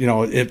going,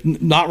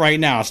 not right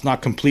now. It's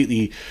not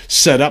completely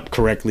set up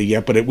correctly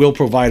yet, but it will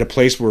provide a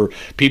place where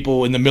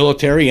people in the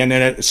military, and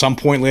then at some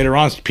point later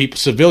on,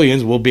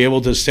 civilians will be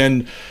able to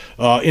send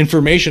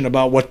information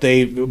about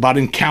about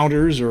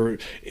encounters or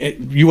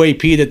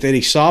UAP that they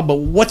saw. But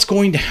what's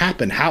going to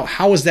happen?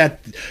 How is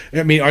that?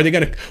 I mean, they're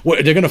going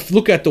to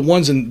look at the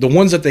ones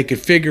that they could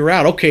figure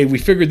out. Okay, we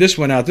figured this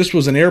one out. This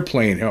was an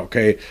airplane.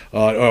 Okay,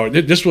 or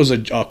this was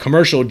a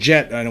commercial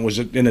jet, and it was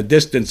in a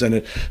distance,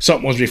 and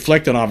something was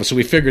reflecting off it. So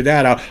we figured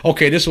that out.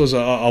 Okay, this was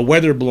a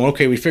weather balloon.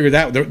 Okay, we figured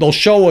that. They'll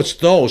show us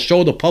those.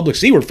 Show the public.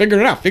 See, we're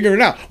figuring it out.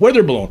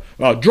 Weather balloon,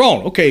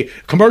 drone. Okay,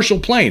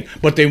 commercial plane.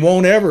 But they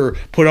won't ever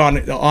put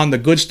on the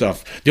good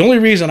stuff. The only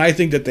reason I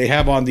think that they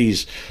have on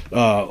these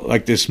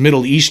like this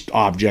Middle East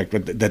object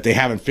that they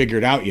haven't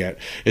figured out yet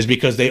is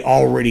because they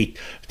already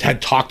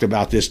had talked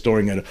about this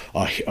during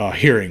a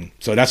hearing.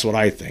 So that's what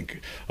I think.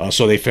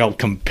 So they felt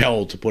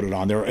compelled to put it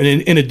on there. And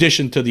in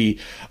addition to the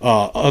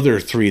other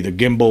three, the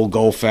gimbal,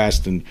 go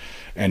fast, and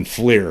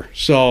FLIR.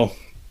 So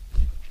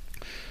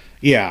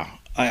yeah,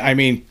 I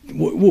mean,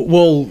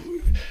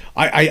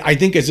 I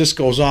think as this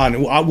goes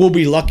on, we'll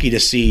be lucky to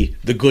see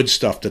the good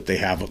stuff that they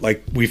have.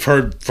 Like we've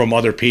heard from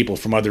other people,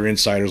 from other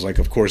insiders, like,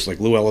 of course, like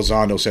Lou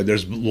Elizondo said,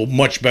 there's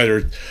much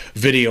better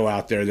video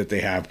out there that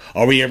they have.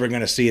 Are we ever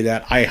going to see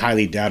that? I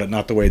highly doubt it,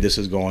 not the way this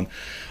is going.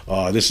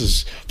 This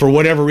is, for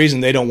whatever reason,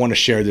 they don't want to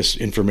share this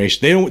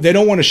information. They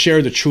don't want to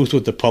share the truth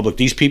with the public.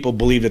 These people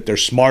believe that they're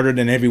smarter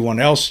than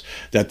everyone else,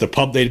 that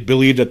they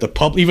believe that the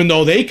public, even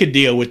though they could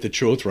deal with the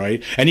truth,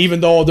 right? And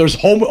even though there's a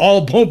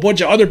whole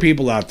bunch of other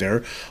people out there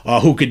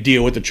who could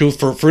deal with the truth.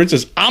 For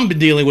instance, I've been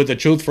dealing with the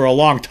truth for a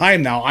long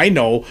time now. I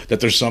know that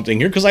there's something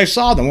here because I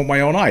saw them with my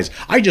own eyes.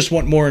 I just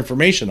want more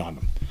information on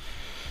them.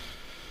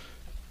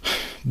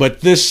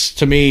 But this,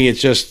 to me,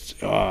 it's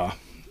just, I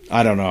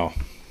don't know.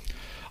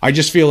 I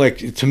just feel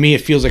like, to me,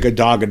 it feels like a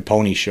dog and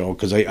pony show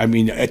because, I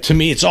mean, to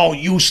me, it's all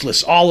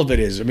useless. All of it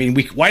is. I mean,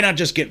 why not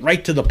just get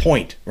right to the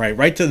point, right?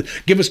 Right to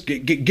give us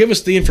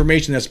the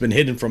information that's been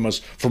hidden from us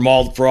for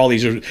all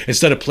these years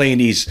instead of playing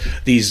these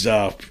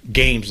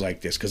games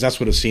like this, because that's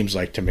what it seems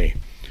like to me.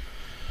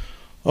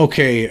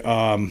 Okay,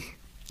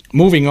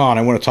 moving on,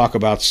 I want to talk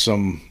about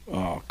some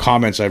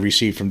comments I've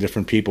received from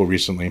different people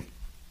recently.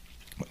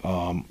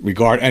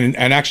 And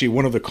actually,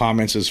 one of the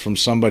comments is from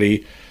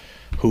somebody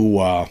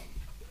who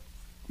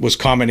was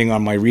commenting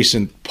on my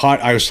recent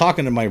I was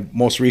talking to my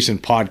most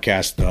recent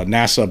podcast,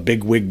 NASA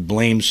Bigwig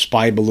blames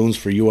spy balloons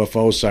for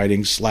UFO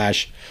sightings /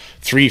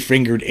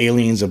 3-fingered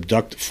aliens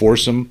abduct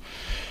foursome.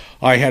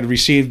 I had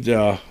received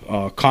a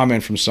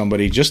comment from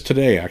somebody just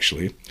today,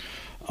 actually,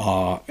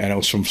 and it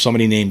was from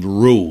somebody named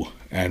Rue.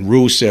 And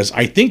Rue says,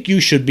 I think you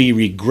should be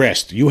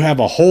regressed. You have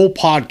a whole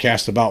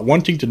podcast about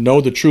wanting to know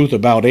the truth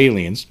about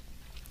aliens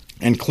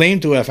and claim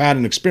to have had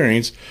an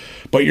experience,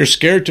 but you're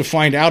scared to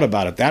find out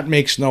about it. That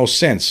makes no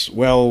sense.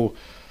 Well,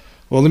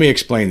 let me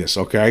explain this,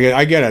 okay?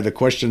 I get it. The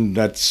question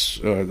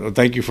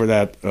thank you for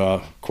that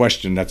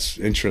question. That's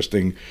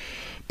interesting.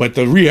 But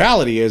the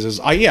reality is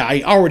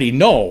I already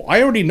know.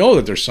 I already know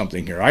that there's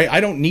something here. I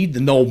don't need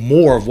to know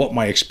more of what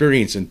my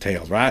experience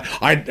entails, right?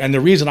 And the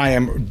reason I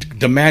am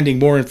demanding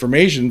more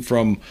information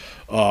from,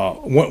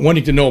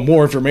 wanting to know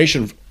more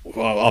information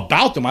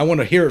about them, I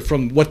want to hear it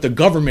from what the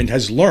government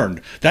has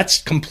learned.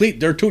 That's complete.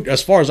 They're two,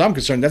 as far as I'm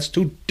concerned, that's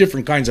two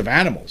different kinds of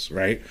animals,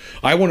 right?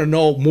 I want to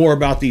know more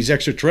about these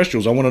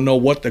extraterrestrials. I want to know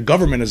what the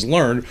government has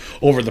learned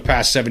over the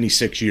past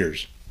 76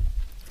 years.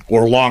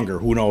 Or longer.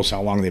 Who knows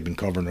how long they've been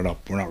covering it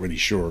up. We're not really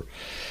sure.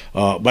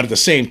 But at the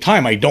same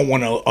time, I don't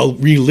want to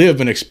relive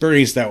an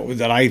experience that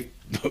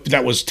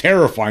was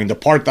terrifying. The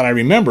part that I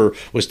remember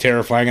was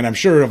terrifying, and I'm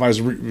sure if I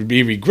was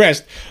be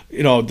regressed,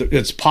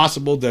 it's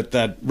possible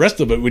that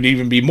rest of it would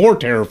even be more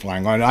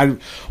terrifying.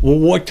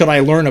 What could I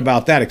learn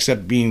about that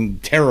except being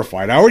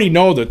terrified? I already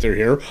know that they're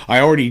here.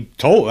 I've already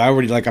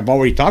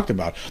talked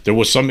about. There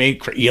was some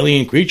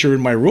alien creature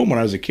in my room when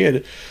I was a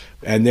kid.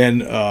 And then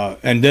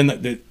in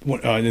the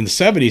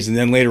 70s, and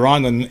then later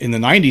on in the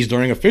 90s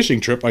during a fishing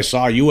trip, I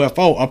saw a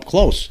UFO up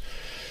close.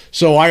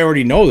 So I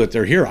already know that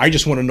they're here. I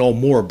just want to know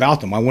more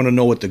about them. I want to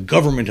know what the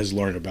government has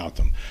learned about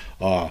them.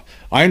 I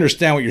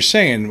understand what you're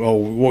saying.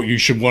 Well, you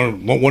should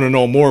want to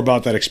know more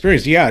about that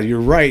experience. Yeah,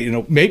 you're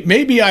right.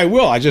 Maybe I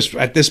will. I just,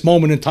 at this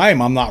moment in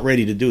time, I'm not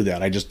ready to do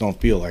that. I just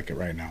don't feel like it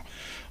right now.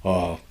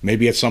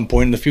 Maybe at some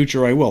point in the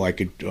future I will. I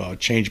could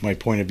change my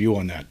point of view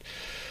on that.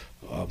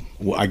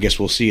 I guess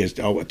we'll see as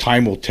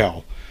time will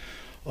tell.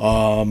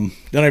 Then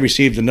I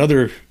received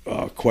another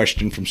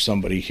question from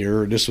somebody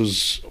here. This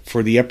was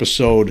for the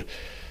episode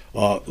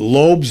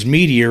Loeb's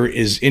Meteor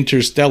is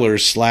Interstellar /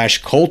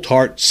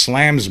 Coulthard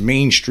slams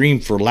mainstream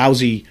for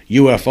lousy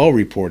UFO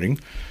reporting.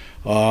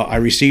 I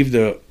received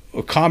a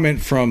question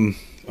from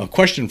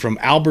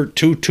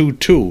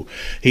Albert222.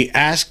 He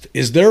asked,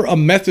 is there a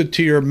method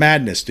to your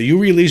madness? Do you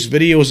release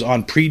videos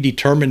on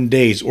predetermined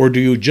days, or do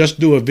you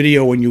just do a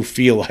video when you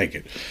feel like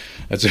it?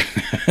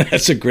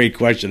 That's a great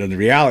question, and the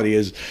reality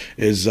is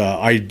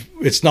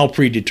it's no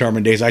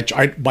predetermined days.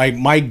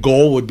 My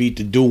goal would be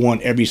to do one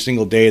every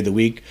single day of the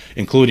week,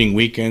 including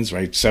weekends,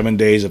 right? 7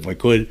 days if I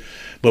could.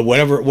 But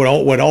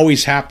what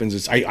always happens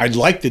is I'd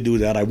like to do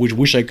that. I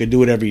wish I could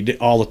do it every day,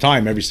 all the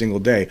time, every single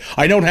day.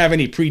 I don't have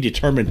any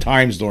predetermined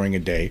times during a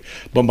day,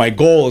 but my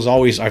goal is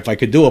always, if I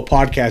could do a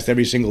podcast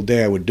every single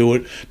day, I would do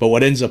it. But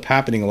what ends up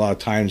happening a lot of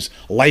times,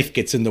 life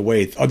gets in the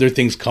way. Other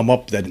things come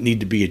up that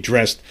need to be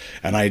addressed,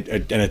 and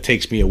it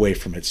takes me away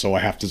from it. So I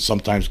have to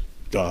sometimes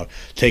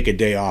take a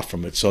day off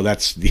from it. So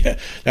that's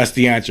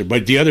the answer.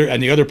 But the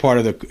other part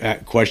of the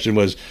question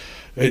was,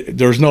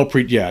 there's no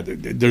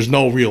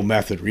real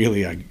method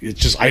really. It's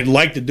just I'd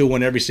like to do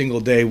one every single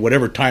day,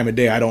 whatever time of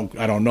day. I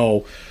don't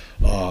know.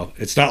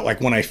 It's not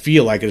like when I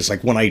feel like it. It's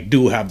like when I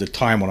do have the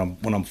time,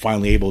 when I'm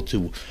finally able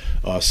to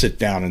sit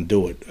down and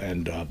do it.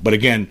 And but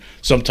again,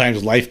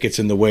 sometimes life gets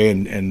in the way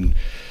and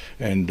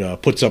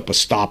puts up a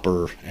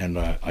stopper, and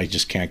I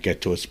just can't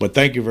get to it. But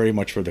thank you very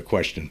much for the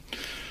question.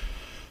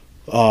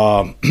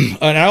 And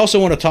I also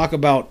want to talk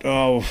about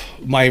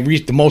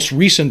the most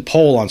recent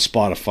poll on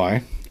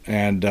Spotify.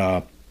 And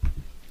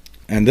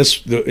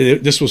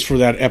this was for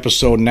that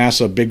episode,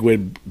 NASA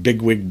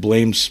Bigwig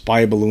blames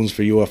spy balloons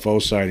for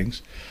UFO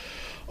sightings.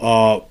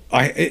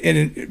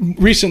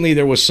 Recently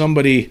there was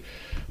somebody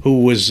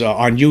who was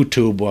on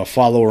YouTube, a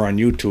follower on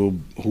YouTube,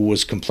 who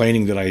was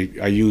complaining that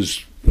I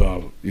use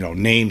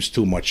names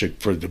too much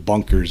for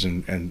debunkers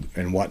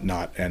and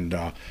whatnot. And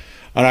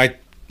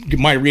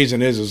my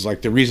reason is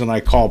like the reason I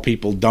call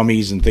people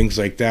dummies and things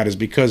like that is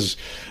because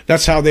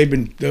that's how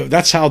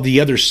the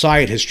other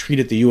side has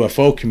treated the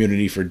UFO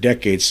community for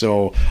decades.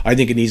 So I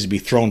think it needs to be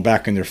thrown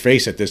back in their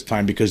face at this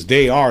time, because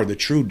they are the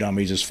true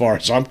dummies as far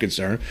as I'm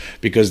concerned,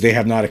 because they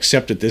have not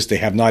accepted this. They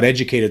have not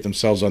educated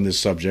themselves on this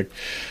subject.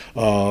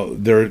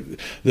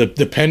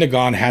 The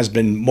Pentagon has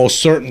been most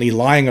certainly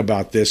lying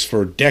about this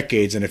for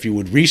decades. And if you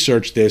would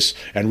research this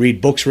and read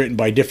books written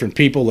by different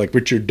people like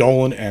Richard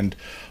Dolan and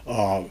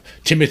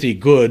Timothy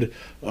Good,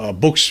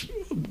 books,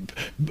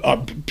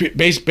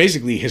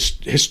 basically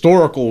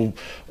historical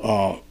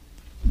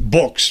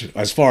books,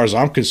 as far as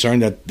I'm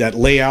concerned, that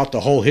lay out the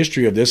whole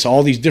history of this,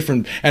 all these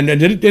different, and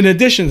in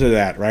addition to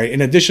that, right,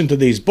 in addition to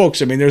these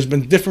books, I mean, there's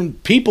been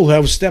different people who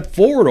have stepped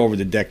forward over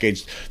the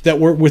decades that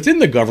were within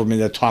the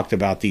government that talked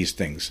about these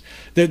things.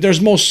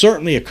 There's most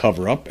certainly a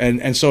cover-up,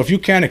 and so if you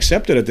can't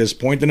accept it at this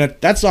point, then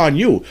that's on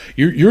you.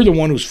 You're the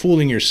one who's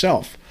fooling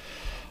yourself.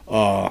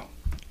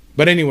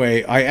 But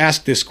anyway, I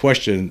asked this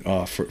question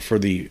for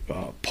the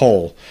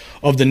poll.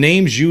 Of the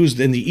names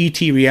used in the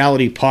ET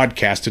Reality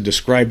podcast to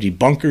describe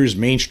debunkers,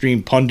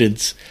 mainstream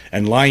pundits,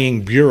 and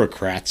lying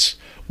bureaucrats,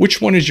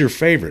 which one is your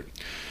favorite?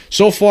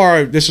 So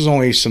far, this is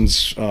only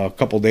since a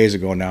couple days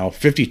ago now,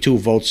 52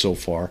 votes so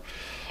far.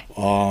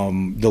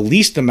 The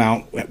least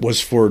amount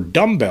was for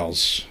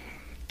dumbbells.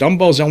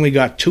 Dumbbells only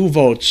got 2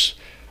 votes,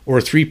 or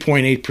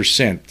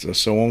 3.8%.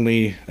 So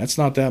only, that's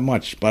not that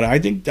much. But I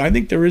think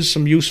there is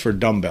some use for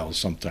dumbbells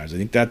sometimes. I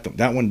think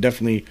that one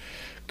definitely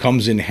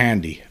comes in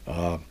handy.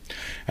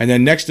 And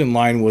then next in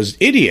line was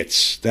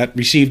idiots. That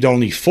received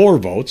only 4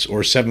 votes,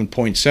 or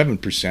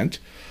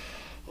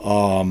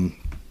 7.7%.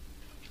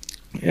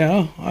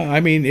 Yeah, I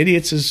mean,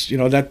 idiots is,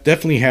 that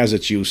definitely has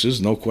its uses,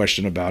 no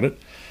question about it.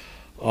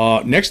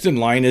 Next in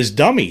line is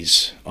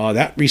dummies.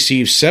 That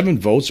received 7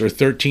 votes, or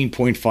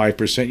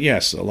 13.5%.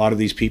 Yes, a lot of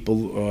these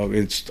people,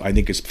 I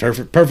think it's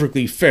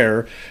perfectly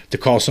fair to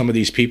call some of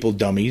these people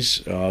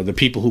dummies. The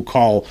people who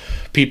call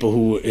people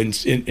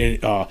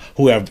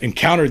who have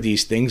encountered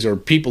these things, or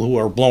people who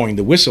are blowing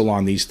the whistle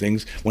on these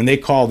things, when they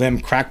call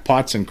them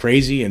crackpots and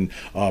crazy and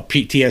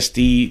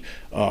PTSD,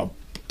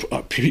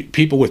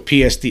 people with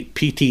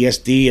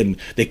PTSD and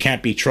they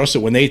can't be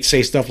trusted, when they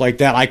say stuff like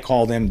that, I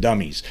call them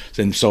dummies.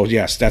 And so,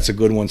 yes, that's a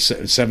good one.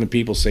 7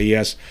 people say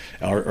yes,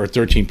 or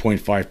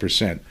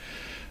 13.5%.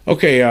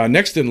 Okay,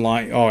 next in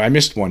line, I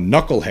missed one.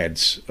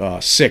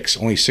 Knuckleheads, 6.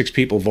 Only 6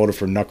 people voted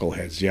for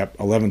knuckleheads. Yep,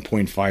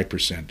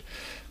 11.5%.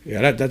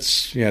 Yeah,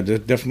 that's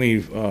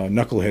definitely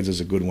knuckleheads is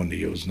a good one to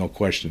use, no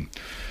question.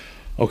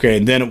 Okay,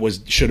 and then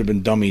should have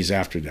been dummies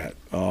after that.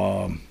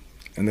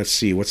 And let's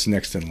see, what's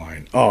next in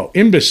line? Oh,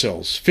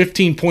 imbeciles,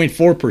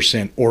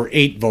 15.4%, or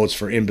 8 votes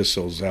for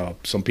imbeciles.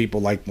 Some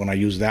people like when I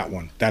use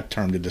that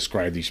term to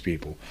describe these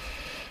people.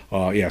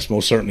 Yes,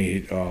 most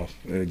certainly,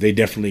 they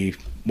definitely,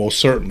 most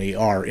certainly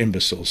are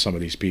imbeciles, some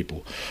of these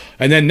people.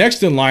 And then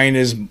next in line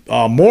is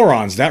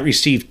morons. That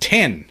received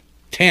 10,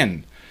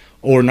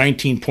 or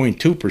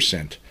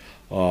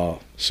 19.2%.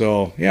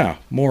 So, yeah,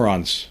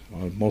 morons,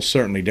 most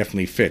certainly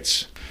definitely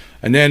fits.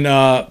 And then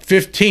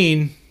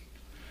 15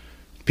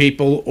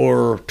 people,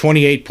 or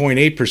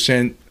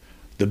 28.8%.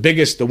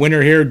 The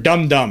winner here,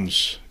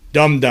 dum-dums.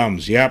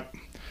 Dum-dums, yep.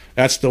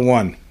 That's the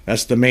one.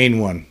 That's the main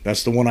one.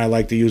 That's the one I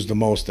like to use the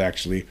most,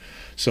 actually.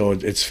 So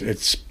it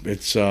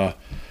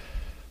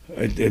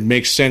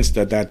makes sense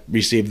that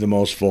received the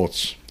most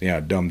votes. Yeah,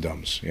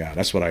 dum-dums. Yeah,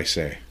 that's what I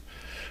say.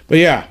 But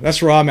yeah,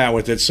 that's where I'm at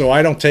with it. So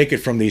I don't take it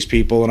from these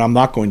people, and I'm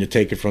not going to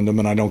take it from them,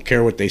 and I don't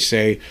care what they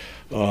say.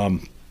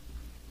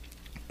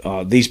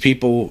 These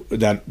people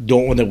that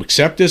don't want to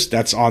accept this,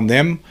 that's on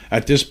them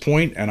at this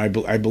point. And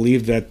I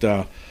believe that,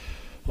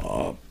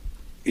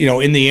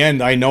 in the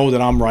end, I know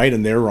that I'm right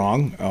and they're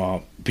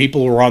wrong.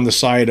 People who are on the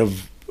side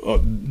of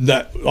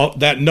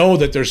that know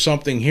that there's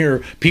something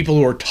here, people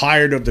who are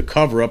tired of the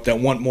cover-up, that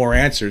want more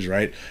answers,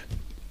 right?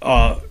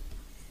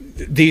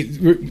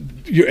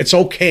 It's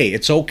okay.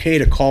 It's okay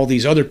to call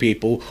these other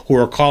people who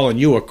are calling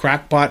you a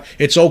crackpot.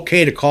 It's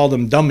okay to call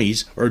them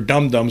dummies or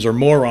dum-dums or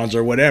morons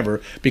or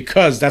whatever,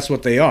 because that's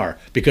what they are.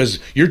 Because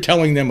you're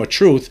telling them a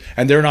truth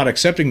and they're not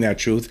accepting that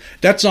truth.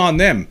 That's on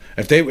them.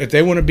 If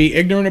they want to be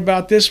ignorant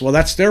about this, well,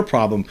 that's their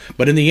problem.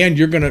 But in the end,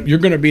 you're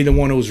gonna be the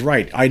one who's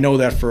right. I know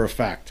that for a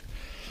fact.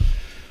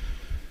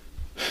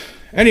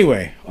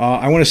 Anyway,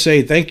 I want to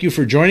say thank you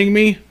for joining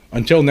me.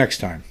 Until next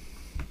time.